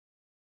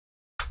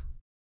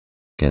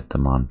 get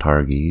them on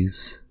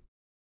targies.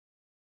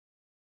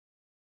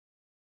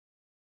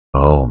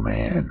 Oh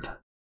man.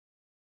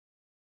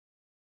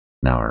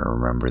 Now I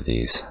remember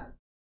these.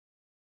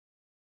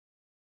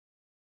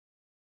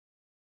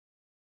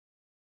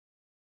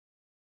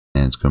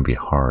 And it's going to be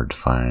hard to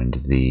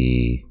find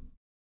the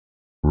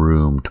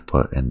room to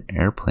put an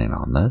airplane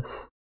on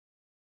this.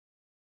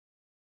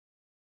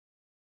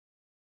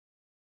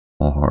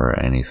 Or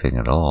anything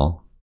at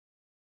all.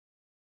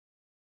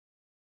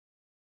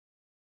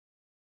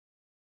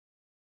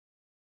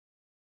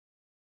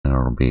 And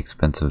it'll be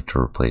expensive to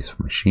replace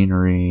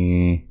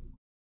machinery.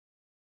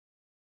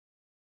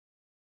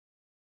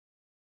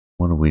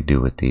 What do we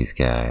do with these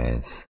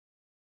guys?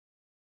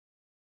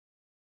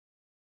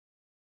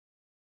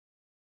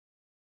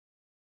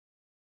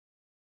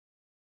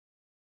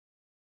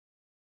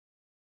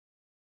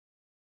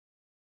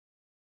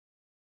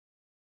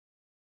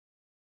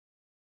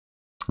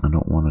 I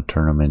don't want to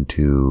turn them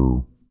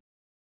into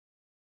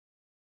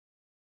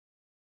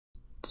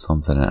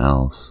something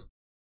else.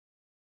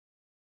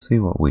 See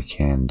what we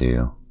can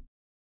do.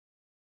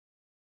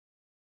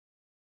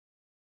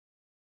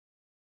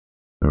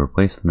 We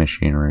replace the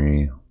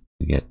machinery.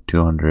 We get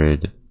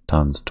 200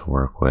 tons to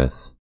work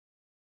with.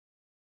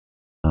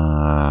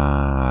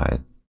 I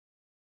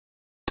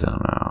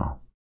don't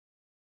know.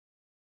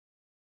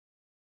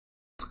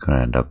 It's going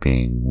to end up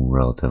being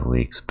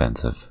relatively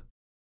expensive.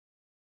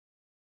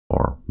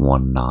 Or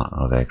 1 knot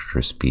of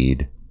extra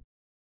speed.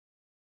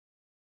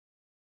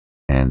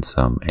 And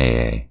some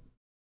AA.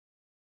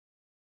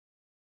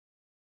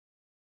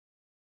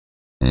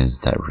 Is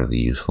that really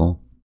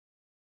useful?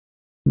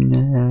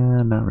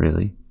 Nah, not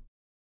really.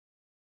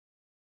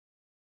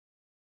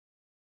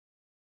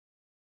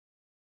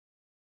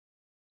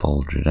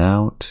 Bulge it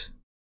out.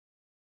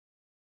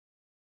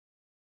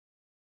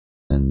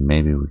 And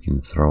maybe we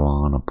can throw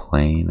on a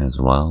plane as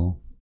well.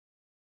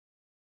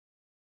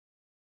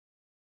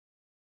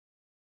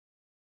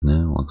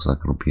 No, looks like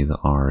it'll be the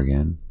R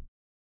again.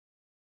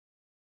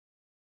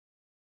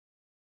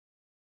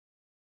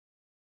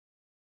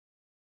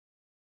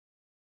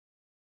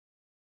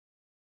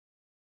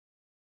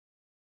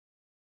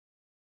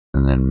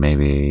 And then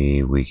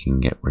maybe we can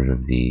get rid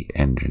of the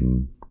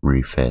engine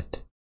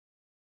refit.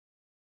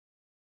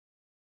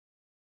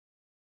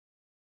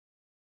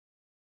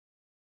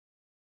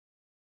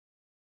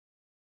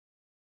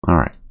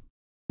 Alright,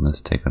 let's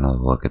take another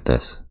look at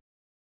this.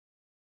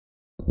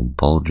 We'll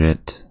bulge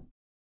it.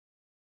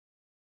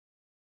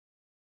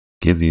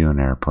 Give you an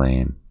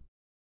airplane.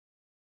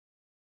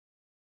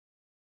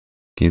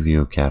 Give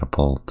you a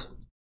catapult.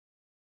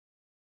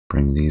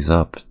 Bring these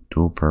up.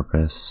 Dual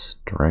purpose.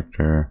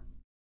 Director.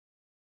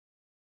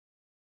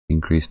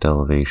 Increased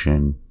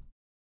elevation.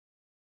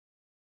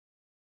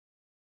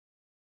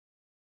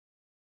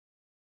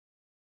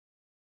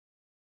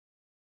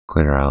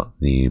 Clear out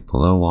the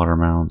below water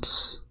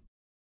mounts.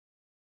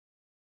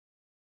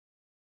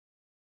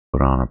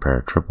 Put on a pair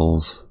of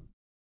triples.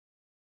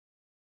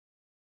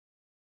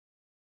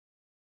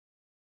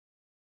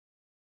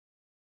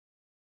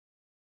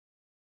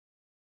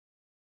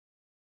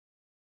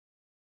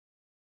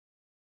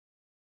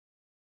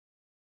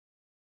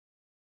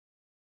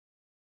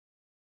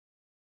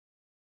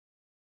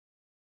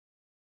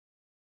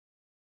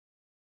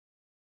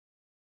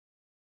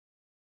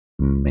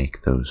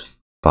 Make those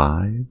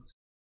 5.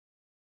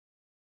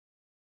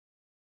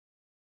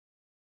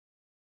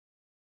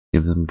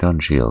 Give them gun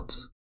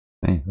shields.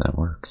 Hey, that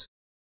works.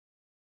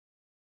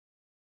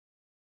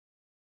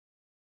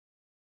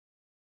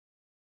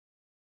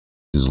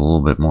 Is a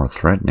little bit more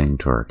threatening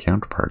to our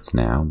counterparts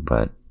now,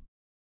 but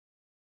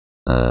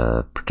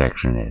the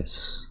protection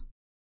is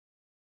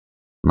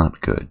not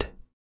good.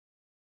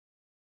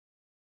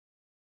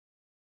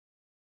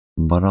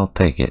 But I'll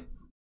take it.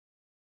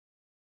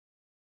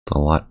 It's a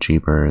lot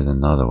cheaper than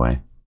the other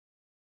way.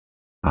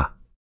 Ah.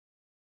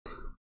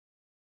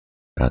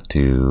 Got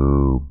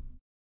to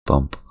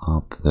bump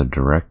up the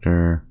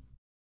director.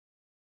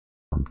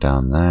 Bump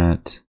down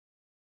that.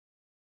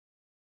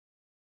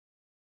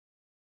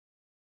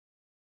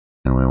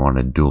 And we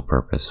wanted dual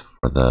purpose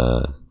for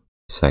the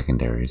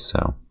secondaries,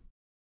 so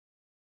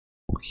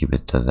we'll keep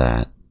it to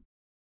that.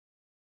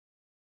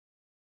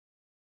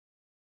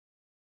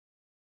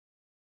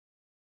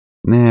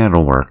 Nah,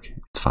 it'll work.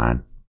 It's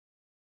fine.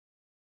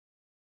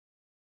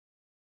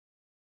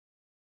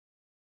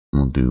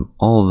 We'll do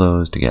all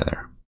those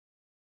together.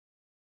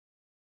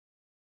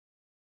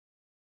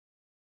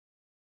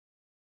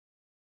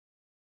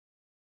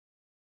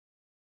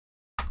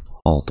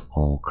 Halt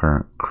all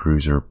current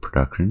cruiser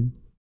production.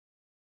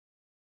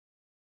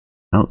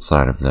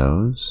 Outside of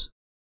those,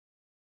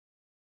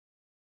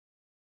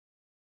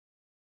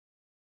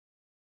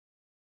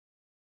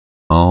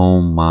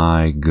 oh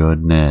my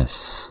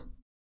goodness.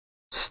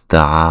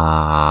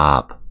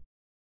 Stop.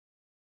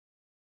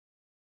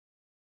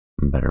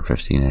 Better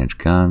 15-inch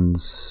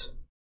guns,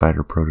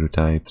 fighter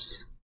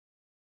prototypes.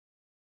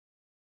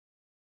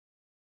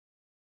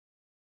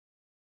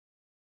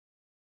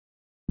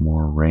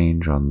 More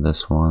range on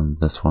this one.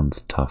 This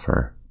one's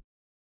tougher.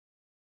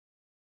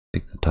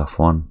 Take the tough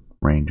one.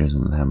 Range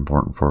isn't that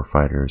important for a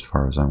fighter as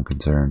far as I'm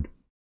concerned.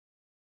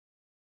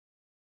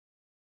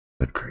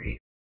 Good grief.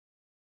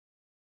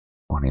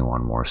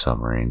 21 more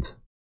submarines.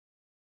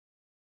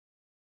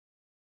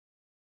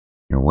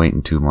 You're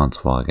waiting 2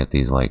 months while I get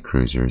these light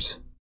cruisers.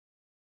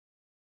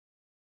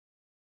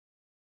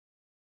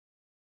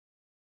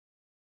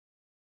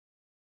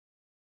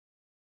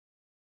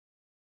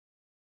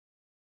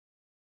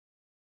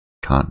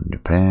 Continent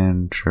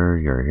Japan, sure,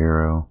 you're a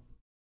hero.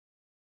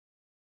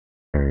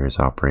 Carriers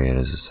operate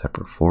as a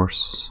separate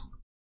force.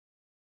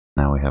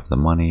 Now we have the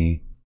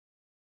money.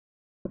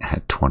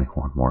 Add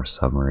 21 more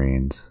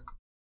submarines.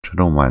 I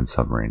don't mind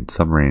submarines.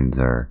 Submarines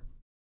are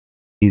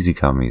easy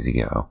come, easy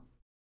go.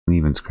 We can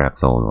even scrap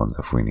the old ones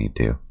if we need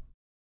to.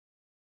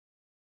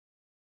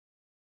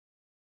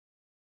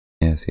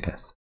 Yes,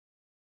 yes.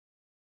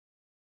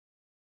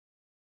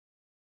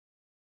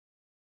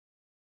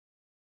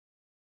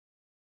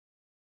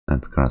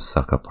 That's gonna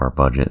suck up our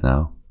budget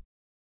though.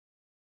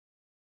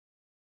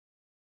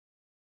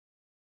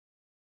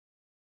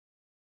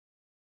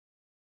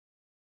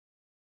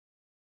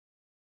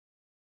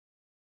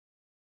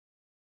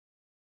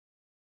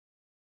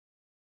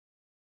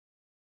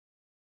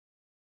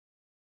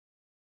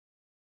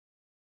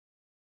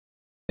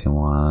 They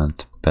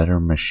want better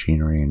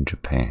machinery in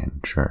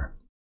Japan, sure.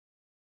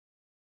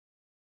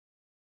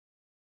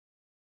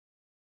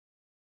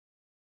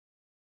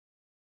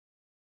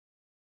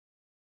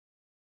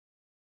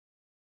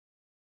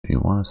 Do you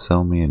want to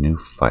sell me a new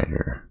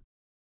fighter?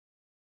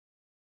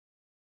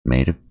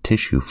 Made of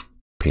tissue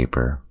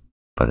paper,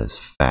 but is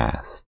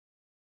fast.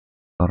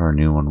 Thought our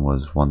new one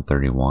was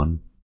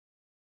 131.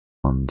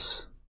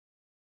 One's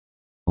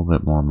a little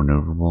bit more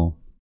maneuverable.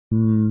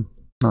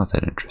 Not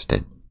that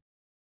interested.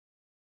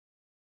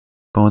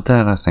 But with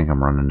that, I think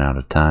I'm running out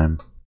of time.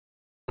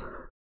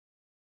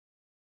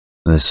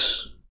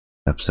 This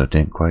episode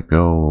didn't quite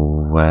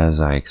go as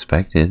I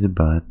expected,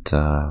 but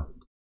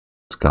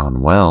it's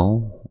gone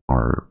well.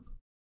 Our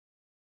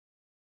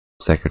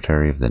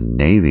Secretary of the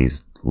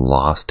Navy's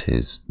lost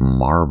his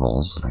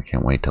marbles, and I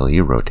can't wait till he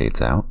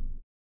rotates out.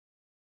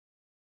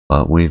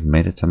 But we've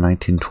made it to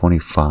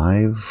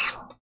 1925.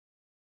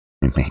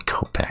 We may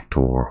go back to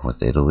war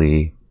with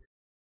Italy.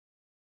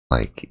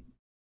 Like,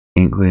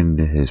 England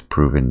has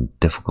proven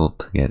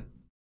difficult to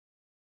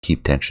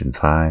keep tensions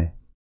high.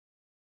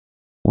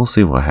 We'll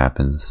see what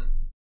happens.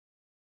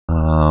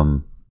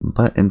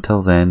 But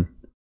until then,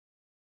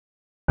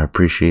 I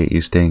appreciate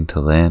you staying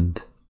till the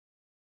end.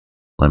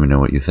 Let me know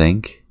what you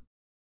think.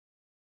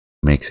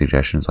 Make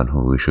suggestions on who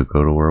we should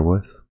go to war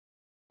with.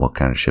 What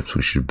kind of ships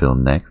we should build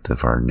next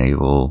if our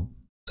Naval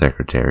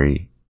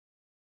Secretary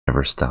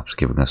ever stops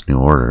giving us new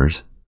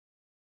orders.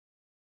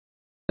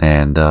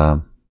 And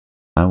I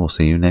will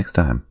see you next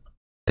time.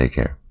 Take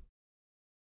care.